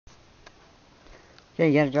Okay,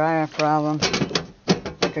 you got a dryer problem.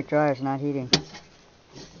 Electric dryer's not heating.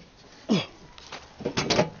 And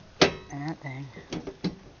that thing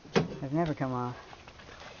has never come off.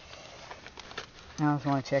 Now I just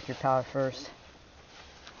want to check your power first.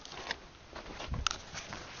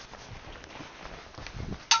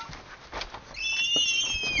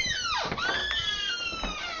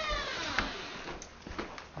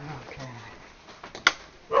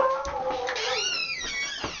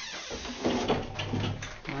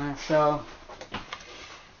 So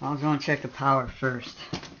I was going to check the power first.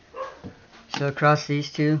 So across these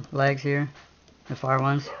two legs here, the far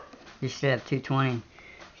ones, you should have 220.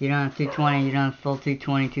 If you don't have 220, you don't have full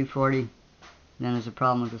 220, 240, then there's a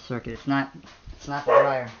problem with the circuit. It's not the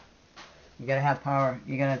dryer. You gotta have power.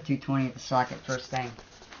 You gotta have 220 at the socket first thing.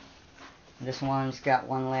 This one's got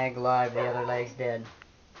one leg live, the other leg's dead.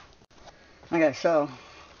 Okay, so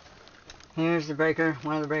here's the breaker,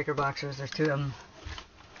 one of the breaker boxes. There's two of them.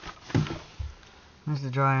 There's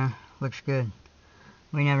the dryer. Looks good.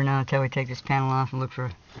 We never know until we take this panel off and look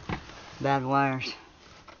for bad wires.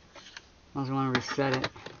 I just want to reset it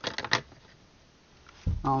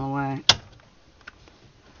all the way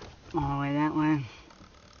that way.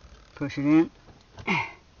 Push it in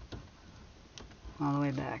all the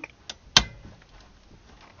way back.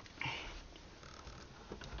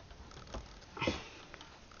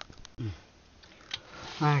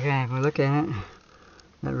 Okay, if we look at it,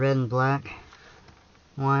 that red and black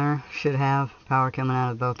wire should have power coming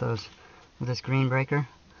out of both those. With this green breaker,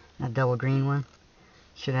 that double green one,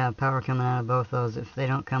 should have power coming out of both those. If they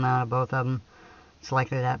don't come out of both of them, it's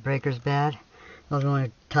likely that breaker's bad. I was going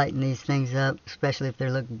to tighten these things up, especially if they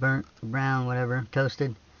look burnt, brown, whatever,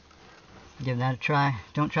 toasted. Give that a try.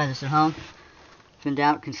 Don't try this at home. If in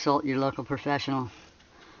doubt, consult your local professional.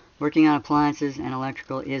 Working on appliances and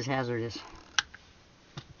electrical is hazardous.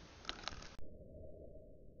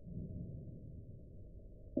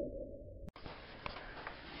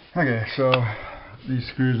 Okay, so these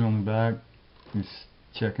screws on the back, just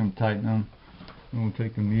check them, tighten them. And we'll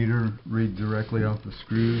take a meter, read directly off the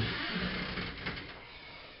screws.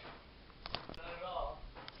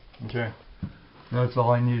 Okay, that's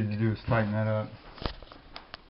all I needed to do is tighten that up.